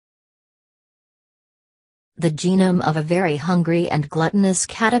The genome of a very hungry and gluttonous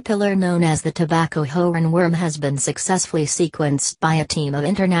caterpillar known as the tobacco hornworm has been successfully sequenced by a team of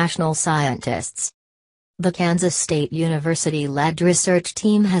international scientists. The Kansas State University-led research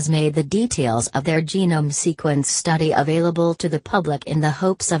team has made the details of their genome sequence study available to the public in the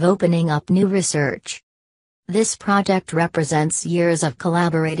hopes of opening up new research. This project represents years of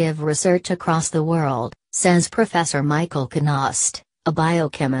collaborative research across the world, says Professor Michael Kanost, a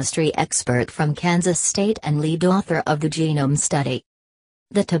biochemistry expert from Kansas State and lead author of the genome study.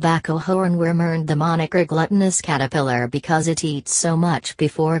 The tobacco hornworm earned the moniker gluttonous caterpillar because it eats so much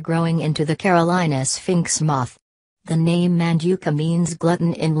before growing into the Carolina sphinx moth. The name Manduca means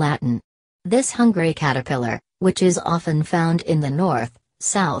glutton in Latin. This hungry caterpillar, which is often found in the North,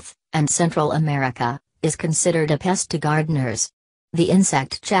 South, and Central America, is considered a pest to gardeners. The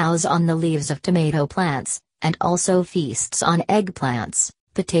insect chows on the leaves of tomato plants, and also feasts on eggplants,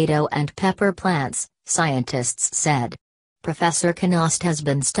 potato and pepper plants, scientists said. Professor Kanost has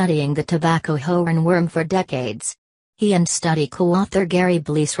been studying the tobacco hornworm for decades. He and study co-author Gary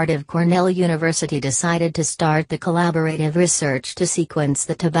Blissard of Cornell University decided to start the collaborative research to sequence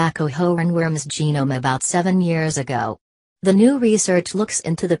the tobacco hornworm's genome about 7 years ago. The new research looks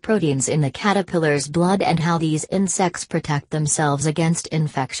into the proteins in the caterpillar's blood and how these insects protect themselves against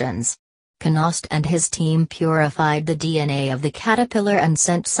infections. Kanost and his team purified the DNA of the caterpillar and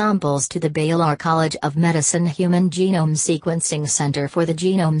sent samples to the Baylor College of Medicine Human Genome Sequencing Center for the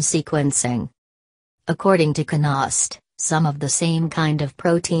genome sequencing. According to Kanost, some of the same kind of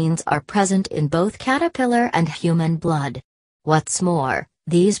proteins are present in both caterpillar and human blood. What's more,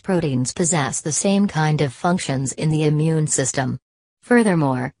 these proteins possess the same kind of functions in the immune system.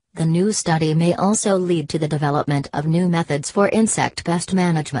 Furthermore, the new study may also lead to the development of new methods for insect pest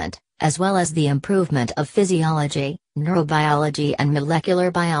management, as well as the improvement of physiology, neurobiology and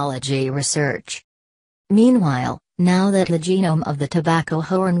molecular biology research. Meanwhile, now that the genome of the tobacco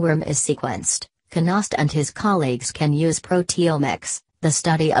hornworm is sequenced, Kanost and his colleagues can use proteomics, the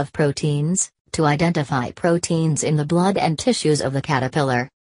study of proteins, to identify proteins in the blood and tissues of the caterpillar.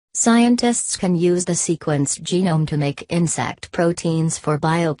 Scientists can use the sequenced genome to make insect proteins for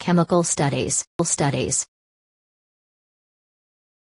biochemical studies.